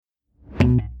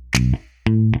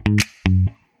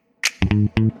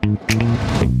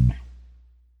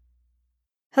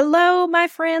my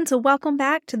friends. Welcome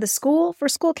back to the School for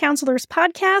School Counselors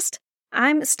podcast.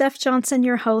 I'm Steph Johnson,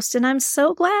 your host, and I'm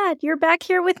so glad you're back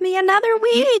here with me another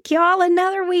week, y'all.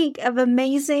 Another week of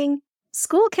amazing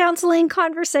school counseling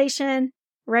conversation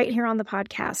right here on the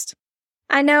podcast.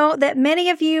 I know that many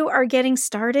of you are getting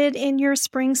started in your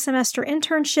spring semester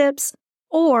internships,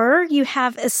 or you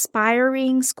have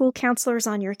aspiring school counselors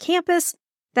on your campus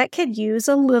that could use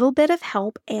a little bit of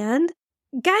help and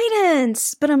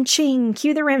guidance. But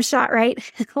cue the rim shot, right?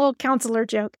 A little counselor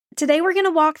joke. Today, we're going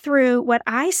to walk through what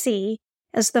I see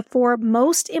as the 4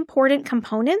 most important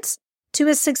components to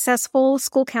a successful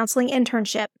school counseling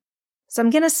internship. So I'm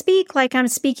going to speak like I'm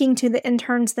speaking to the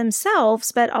interns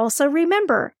themselves, but also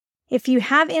remember, if you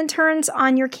have interns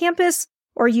on your campus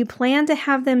or you plan to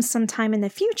have them sometime in the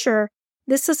future,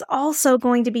 this is also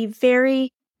going to be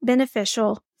very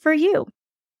beneficial for you.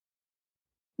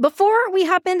 Before we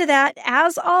hop into that,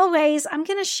 as always, I'm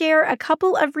going to share a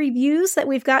couple of reviews that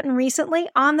we've gotten recently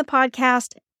on the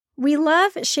podcast. We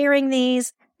love sharing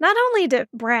these, not only to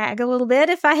brag a little bit,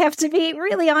 if I have to be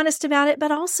really honest about it,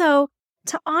 but also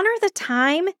to honor the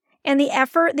time and the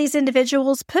effort these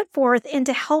individuals put forth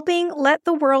into helping let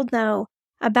the world know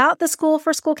about the School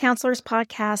for School Counselors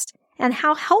podcast and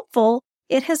how helpful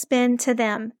it has been to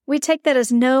them. We take that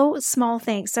as no small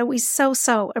thing, so we so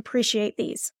appreciate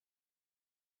these.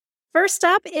 First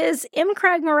up is M.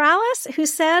 Craig Morales, who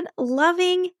said,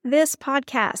 "Loving this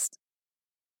podcast.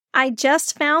 I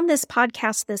just found this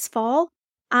podcast this fall.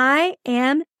 I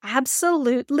am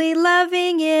absolutely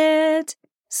loving it.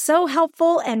 So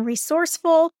helpful and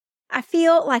resourceful. I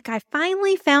feel like I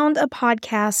finally found a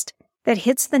podcast that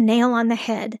hits the nail on the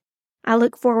head. I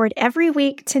look forward every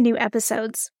week to new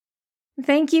episodes."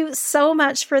 Thank you so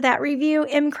much for that review,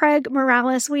 M. Craig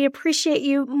Morales. We appreciate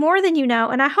you more than you know,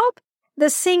 and I hope the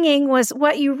singing was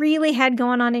what you really had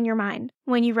going on in your mind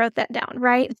when you wrote that down,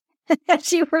 right?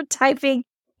 As you were typing,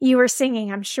 you were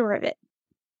singing, I'm sure of it.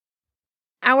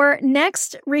 Our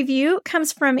next review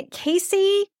comes from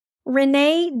Casey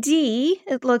Renee D,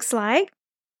 it looks like.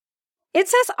 It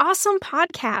says, "Awesome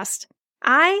podcast.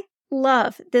 I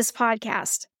love this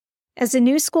podcast. As a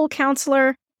new school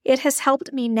counselor, it has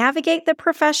helped me navigate the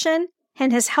profession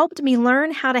and has helped me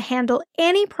learn how to handle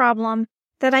any problem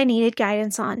that I needed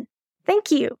guidance on.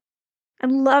 Thank you." I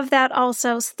love that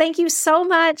also. Thank you so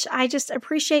much. I just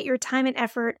appreciate your time and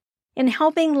effort in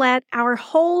helping let our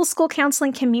whole school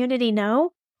counseling community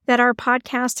know that our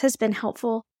podcast has been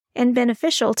helpful and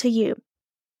beneficial to you.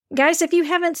 Guys, if you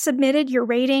haven't submitted your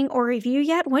rating or review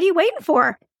yet, what are you waiting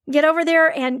for? Get over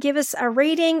there and give us a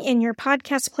rating in your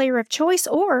podcast player of choice,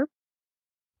 or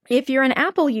if you're an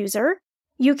Apple user,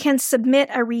 you can submit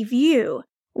a review,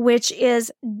 which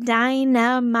is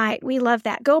dynamite. We love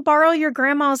that. Go borrow your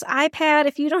grandma's iPad.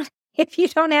 If you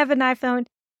don't have an iPhone,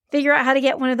 figure out how to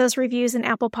get one of those reviews in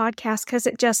Apple Podcasts, because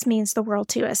it just means the world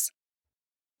to us.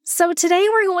 So today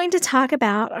we're going to talk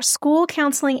about our school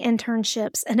counseling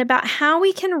internships and about how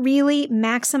we can really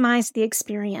maximize the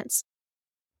experience.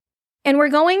 And we're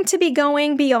going to be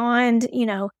going beyond,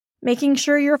 making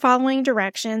sure you're following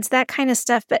directions, that kind of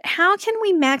stuff. But how can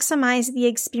we maximize the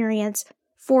experience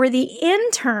for the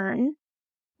intern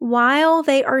while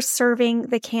they are serving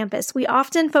the campus? We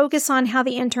often focus on how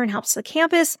the intern helps the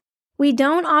campus. We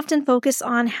don't often focus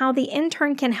on how the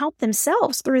intern can help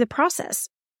themselves through the process.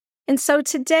 And so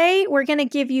today we're going to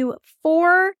give you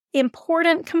 4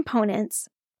 important components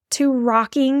to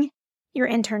rocking your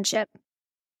internship.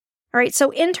 All right, so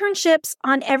internships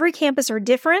on every campus are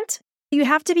different. You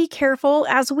have to be careful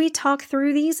as we talk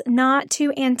through these not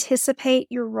to anticipate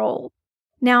your role.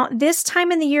 Now, this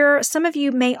time in the year, some of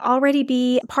you may already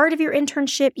be part of your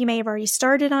internship. You may have already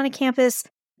started on a campus,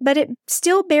 but it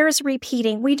still bears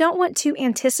repeating. We don't want to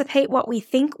anticipate what we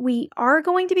think we are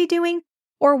going to be doing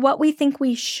or what we think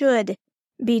we should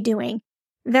be doing.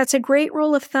 That's a great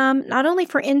rule of thumb, not only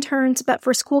for interns, but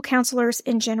for school counselors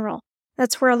in general.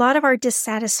 That's where a lot of our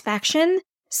dissatisfaction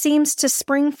seems to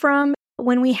spring from,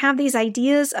 when we have these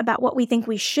ideas about what we think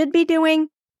we should be doing,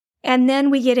 and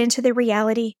then we get into the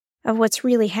reality of what's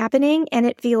really happening, and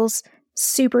it feels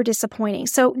super disappointing.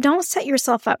 So don't set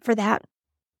yourself up for that.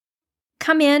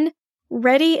 Come in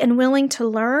ready and willing to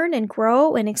learn and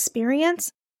grow and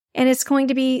experience, and it's going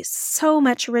to be so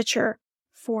much richer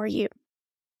for you.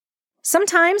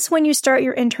 Sometimes when you start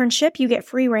your internship, you get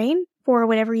free rein for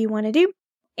whatever you want to do,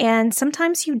 and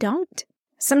sometimes you don't.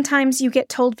 Sometimes you get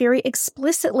told very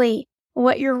explicitly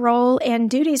what your role and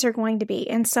duties are going to be.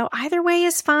 And so either way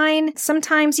is fine.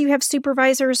 Sometimes you have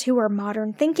supervisors who are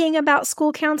modern thinking about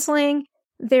school counseling.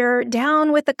 They're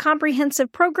down with the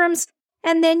comprehensive programs.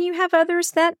 And then you have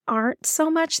others that aren't so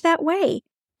much that way.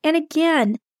 And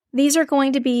again, These are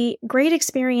going to be great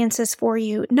experiences for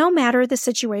you, no matter the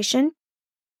situation.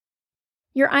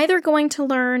 You're either going to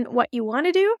learn what you want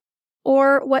to do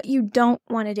or what you don't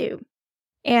want to do.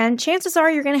 And chances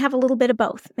are you're going to have a little bit of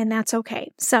both, and that's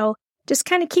okay. So just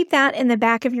kind of keep that in the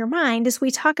back of your mind as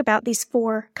we talk about these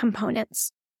 4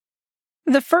 components.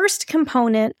 The first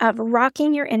component of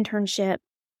rocking your internship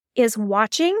is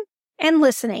watching and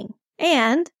listening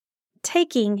and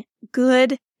taking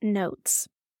good notes.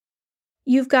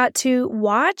 You've got to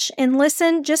watch and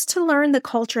listen just to learn the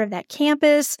culture of that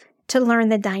campus, to learn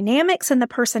the dynamics and the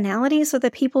personalities of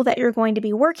the people that you're going to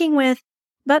be working with,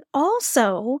 but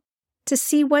also to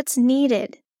see what's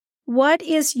needed. What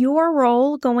is your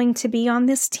role going to be on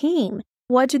this team?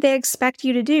 What do they expect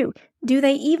you to do? Do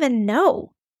they even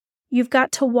know? You've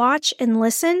got to watch and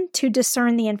listen to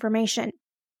discern the information.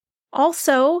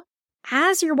 Also,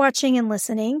 as you're watching and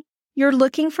listening, you're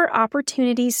looking for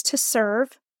opportunities to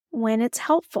serve when it's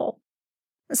helpful.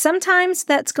 Sometimes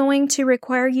that's going to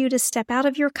require you to step out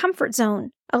of your comfort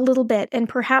zone a little bit and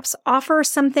perhaps offer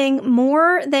something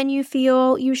more than you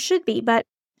feel you should be. But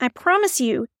I promise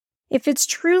you, if it's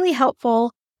truly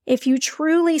helpful, if you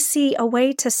truly see a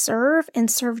way to serve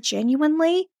and serve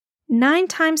genuinely, 9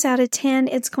 times out of 10,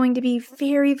 it's going to be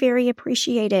very, very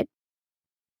appreciated.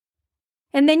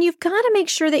 And then you've got to make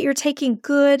sure that you're taking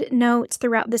good notes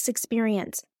throughout this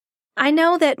experience. I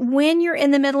know that when you're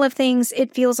in the middle of things,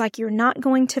 it feels like you're not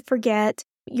going to forget.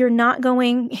 You're not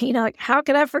going, like, how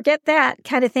could I forget that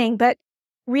kind of thing? But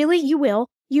really, you will.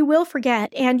 You will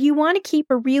forget. And you want to keep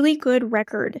a really good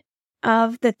record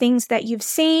of the things that you've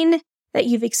seen, that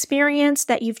you've experienced,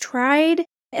 that you've tried,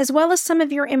 as well as some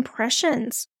of your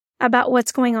impressions about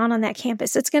what's going on that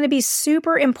campus. It's going to be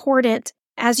super important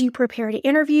as you prepare to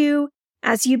interview,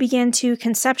 as you begin to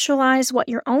conceptualize what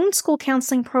your own school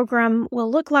counseling program will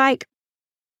look like.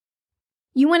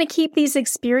 You want to keep these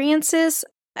experiences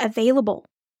available.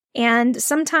 And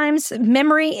sometimes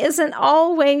memory isn't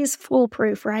always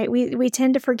foolproof, right? We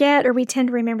tend to forget, or we tend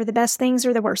to remember the best things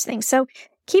or the worst things. So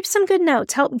keep some good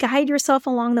notes. Help guide yourself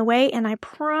along the way. And I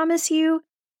promise you,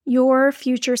 your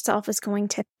future self is going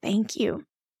to thank you.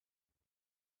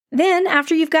 Then,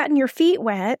 after you've gotten your feet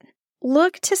wet,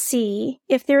 look to see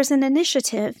if there's an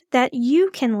initiative that you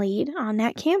can lead on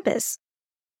that campus.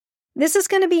 This is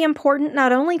going to be important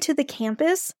not only to the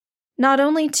campus, not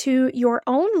only to your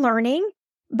own learning,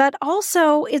 but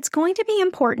also it's going to be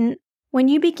important when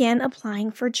you begin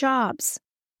applying for jobs.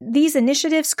 These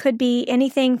initiatives could be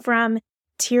anything from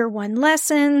Tier 1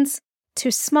 lessons,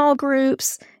 to small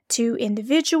groups, to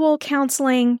individual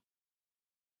counseling.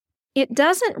 It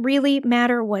doesn't really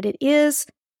matter what it is.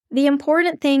 The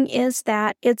important thing is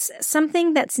that it's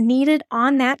something that's needed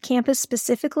on that campus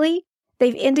specifically.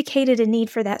 They've indicated a need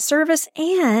for that service,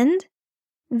 and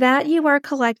that you are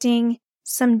collecting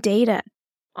some data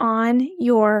on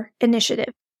your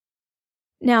initiative.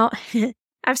 Now,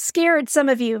 I've scared some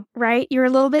of you, right? You're a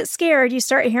little bit scared. You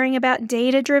start hearing about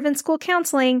data-driven school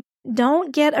counseling.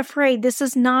 Don't get afraid. This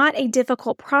is not a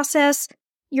difficult process.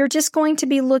 You're just going to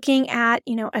be looking at,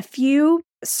 a few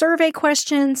survey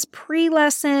questions,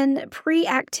 pre-lesson,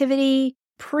 pre-activity,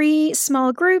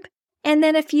 pre-small group, and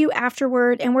then a few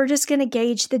afterward, and we're just going to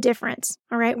gauge the difference,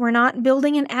 all right? We're not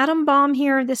building an atom bomb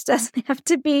here. This doesn't have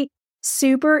to be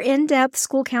super in-depth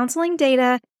school counseling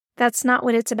data. That's not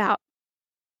what it's about.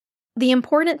 The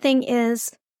important thing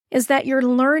is that you're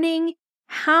learning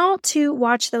how to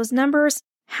watch those numbers,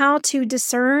 how to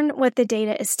discern what the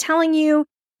data is telling you,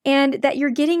 and that you're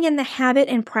getting in the habit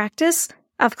and practice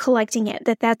of collecting it,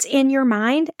 that's in your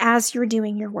mind as you're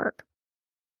doing your work.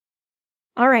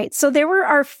 All right, so there were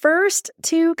our first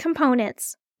 2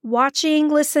 components: watching,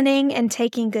 listening, and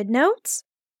taking good notes,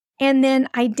 and then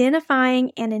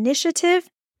identifying an initiative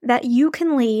that you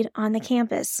can lead on the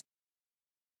campus.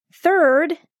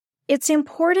 Third, it's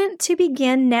important to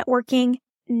begin networking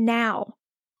now.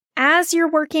 As you're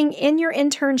working in your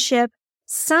internship,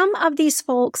 some of these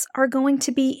folks are going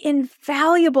to be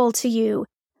invaluable to you.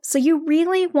 So you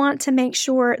really want to make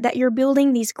sure that you're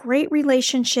building these great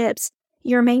relationships,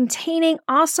 you're maintaining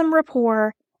awesome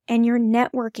rapport, and you're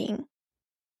networking.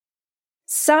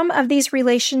 Some of these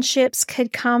relationships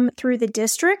could come through the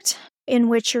district in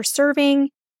which you're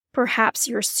serving, perhaps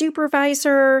your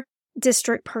supervisor,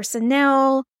 district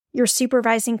personnel, your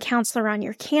supervising counselor on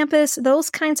your campus, those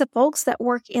kinds of folks that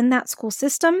work in that school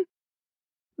system.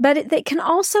 But they can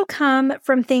also come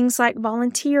from things like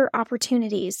volunteer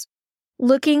opportunities,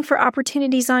 looking for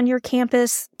opportunities on your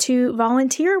campus to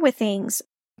volunteer with things,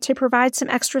 to provide some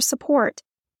extra support,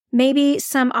 maybe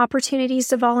some opportunities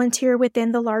to volunteer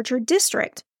within the larger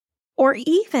district, or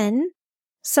even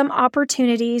some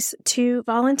opportunities to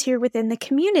volunteer within the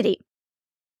community.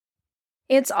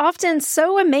 It's often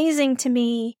so amazing to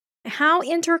me how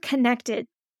interconnected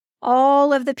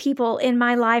all of the people in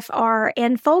my life are,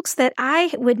 and folks that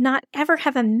I would not ever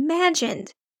have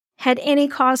imagined had any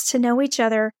cause to know each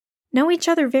other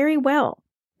very well.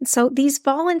 So these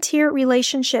volunteer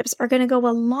relationships are going to go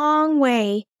a long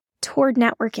way toward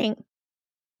networking.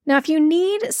 Now, if you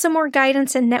need some more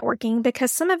guidance in networking,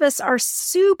 because some of us are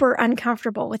super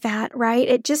uncomfortable with that, right?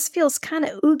 It just feels kind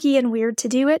of oogie and weird to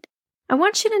do it. I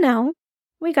want you to know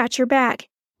we got your back.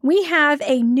 We have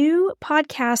a new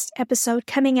podcast episode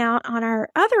coming out on our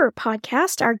other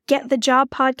podcast, our Get the Job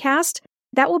podcast.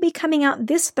 That will be coming out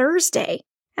this Thursday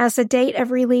as the date of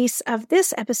release of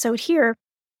this episode here.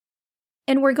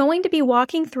 And we're going to be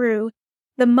walking through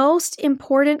the most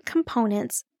important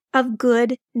components of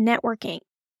good networking.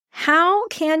 How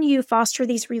can you foster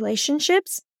these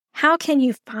relationships? How can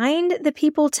you find the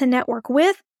people to network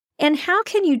with? And how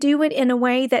can you do it in a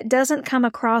way that doesn't come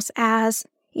across as,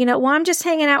 well, I'm just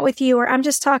hanging out with you, or I'm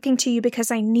just talking to you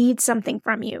because I need something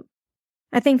from you.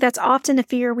 I think that's often a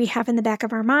fear we have in the back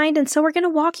of our mind. And so we're going to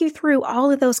walk you through all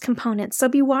of those components. So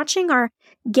be watching our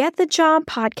Get the Job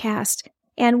podcast,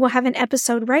 and we'll have an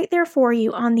episode right there for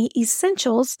you on the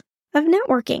essentials of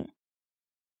networking.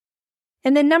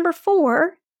 And then number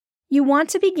 4, you want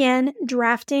to begin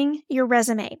drafting your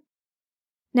resume.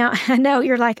 Now, I know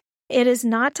you're like, it is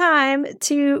not time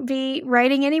to be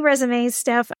writing any resumes,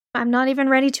 Steph. I'm not even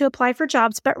ready to apply for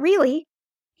jobs, but really,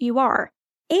 you are.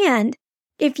 And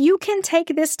if you can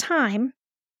take this time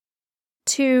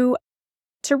to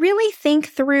really think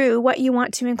through what you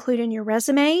want to include in your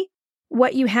resume,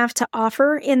 what you have to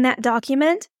offer in that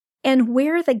document, and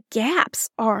where the gaps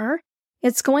are,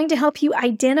 it's going to help you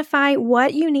identify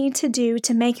what you need to do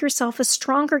to make yourself a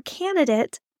stronger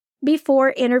candidate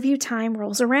before interview time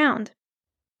rolls around.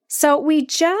 So we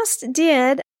just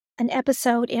did an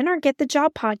episode in our Get the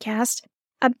Job podcast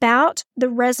about the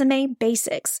resume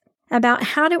basics, about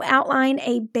how to outline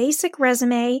a basic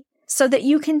resume so that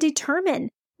you can determine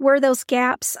where those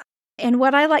gaps and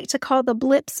what I like to call the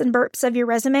blips and burps of your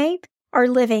resume are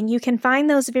living. You can find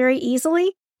those very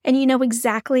easily, and you know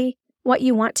exactly what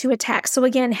you want to attack. So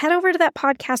again, head over to that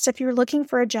podcast if you're looking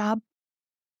for a job.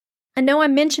 I know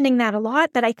I'm mentioning that a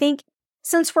lot, but I think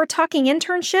since we're talking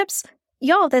internships,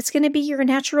 y'all, that's going to be your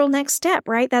natural next step,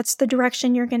 right? That's the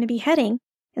direction you're going to be heading.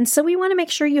 And so we want to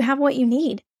make sure you have what you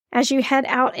need as you head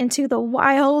out into the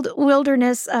wild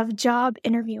wilderness of job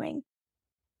interviewing.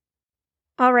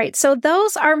 All right, so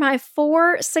those are my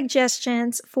 4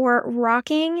 suggestions for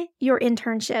rocking your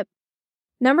internship.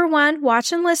 Number 1,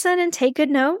 watch and listen and take good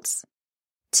notes.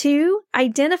 2,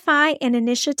 identify an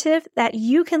initiative that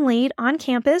you can lead on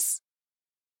campus.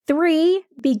 3,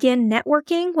 begin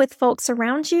networking with folks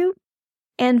around you.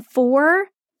 And 4,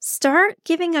 start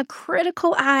giving a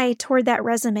critical eye toward that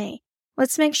resume.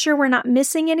 Let's make sure we're not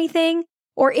missing anything,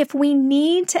 or if we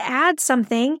need to add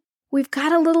something, we've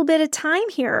got a little bit of time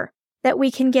here that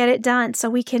we can get it done so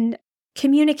we can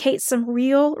communicate some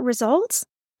real results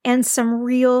and some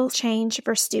real change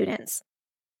for students.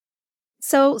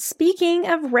 So speaking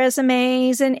of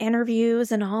resumes and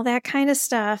interviews and all that kind of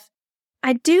stuff,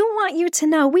 I do want you to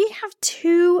know we have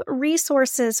 2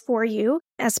 resources for you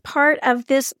as part of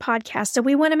this podcast. So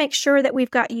we want to make sure that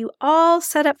we've got you all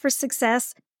set up for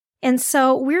success. And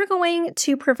so we're going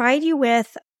to provide you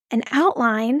with an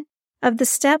outline of the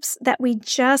steps that we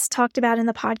just talked about in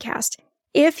the podcast.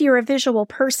 If you're a visual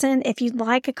person, if you'd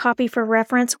like a copy for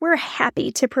reference, we're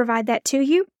happy to provide that to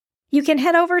you. You can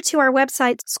head over to our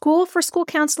website,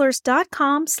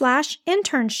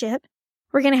 schoolforschoolcounselors.com/internship.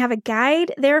 We're going to have a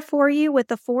guide there for you with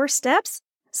the 4 steps,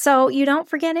 so you don't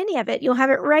forget any of it. You'll have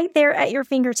it right there at your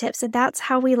fingertips, and that's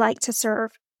how we like to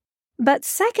serve. But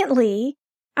secondly,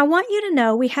 I want you to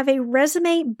know we have a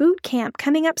resume boot camp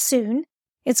coming up soon.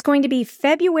 It's going to be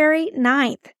February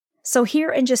 9th, so here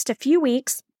in just a few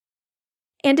weeks.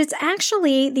 And it's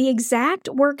actually the exact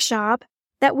workshop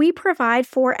that we provide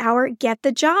for our Get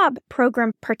the Job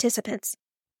program participants.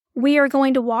 We are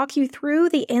going to walk you through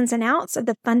the ins and outs of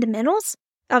the fundamentals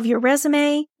of your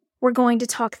resume. We're going to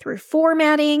talk through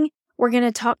formatting. We're going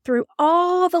to talk through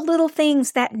all the little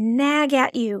things that nag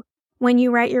at you when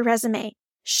you write your resume.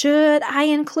 Should I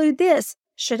include this?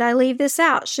 Should I leave this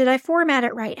out? Should I format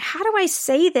it right? How do I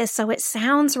say this so it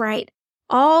sounds right?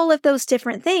 All of those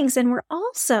different things. And we're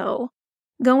also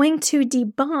going to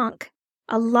debunk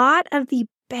a lot of the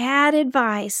bad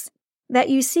advice that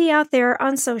you see out there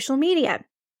on social media.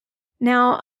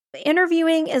 Now,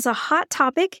 interviewing is a hot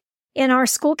topic in our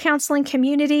school counseling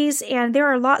communities, and there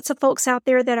are lots of folks out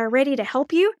there that are ready to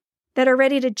help you. that are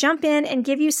ready to jump in and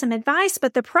give you some advice.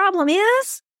 But the problem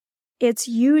is, it's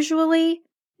usually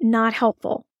not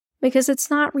helpful because it's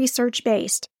not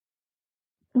research-based.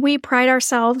 We pride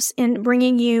ourselves in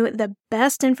bringing you the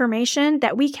best information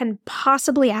that we can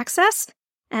possibly access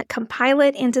and compile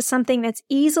it into something that's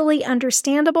easily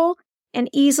understandable and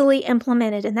easily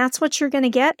implemented. And that's what you're going to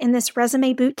get in this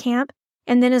resume boot camp.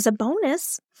 And then as a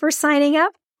bonus for signing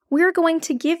up, we're going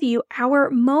to give you our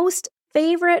most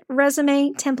favorite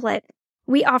resume template.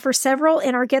 We offer several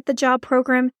in our Get the Job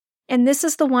program, and this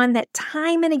is the one that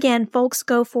time and again folks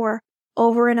go for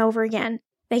over and over again.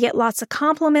 They get lots of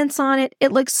compliments on it.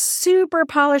 It looks super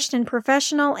polished and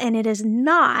professional, and it is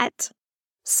not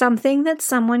something that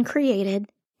someone created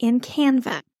in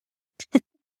Canva.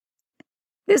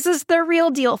 This is the real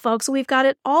deal, folks. We've got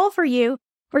it all for you.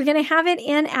 We're going to have it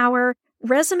in our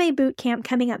Resume Bootcamp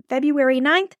coming up February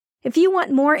 9th. If you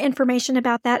want more information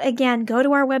about that, again, go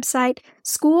to our website,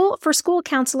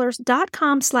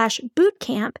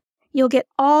 schoolforschoolcounselors.com/bootcamp. You'll get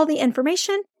all the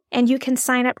information and you can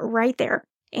sign up right there.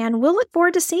 And we'll look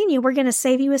forward to seeing you. We're going to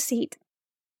save you a seat.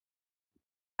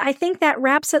 I think that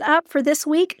wraps it up for this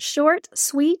week. Short,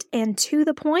 sweet, and to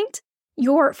the point.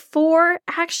 Your 4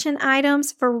 action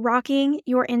items for rocking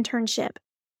your internship.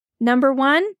 Number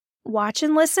 1, watch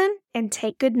and listen and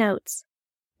take good notes.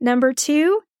 Number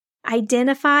 2,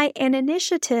 identify an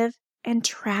initiative and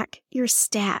track your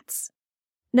stats.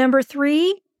 Number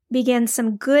 3, begin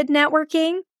some good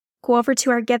networking. Go over to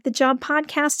our Get the Job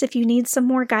podcast if you need some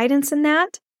more guidance in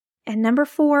that. And number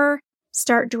 4,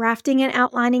 start drafting and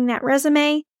outlining that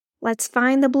resume. Let's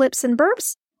find the blips and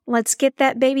burps. Let's get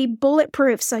that baby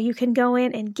bulletproof so you can go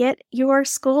in and get your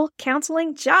school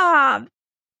counseling job.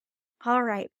 All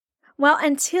right. Well,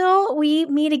 until we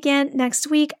meet again next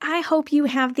week, I hope you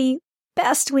have the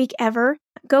best week ever.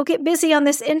 Go get busy on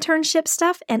this internship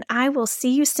stuff, and I will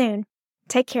see you soon.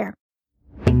 Take care.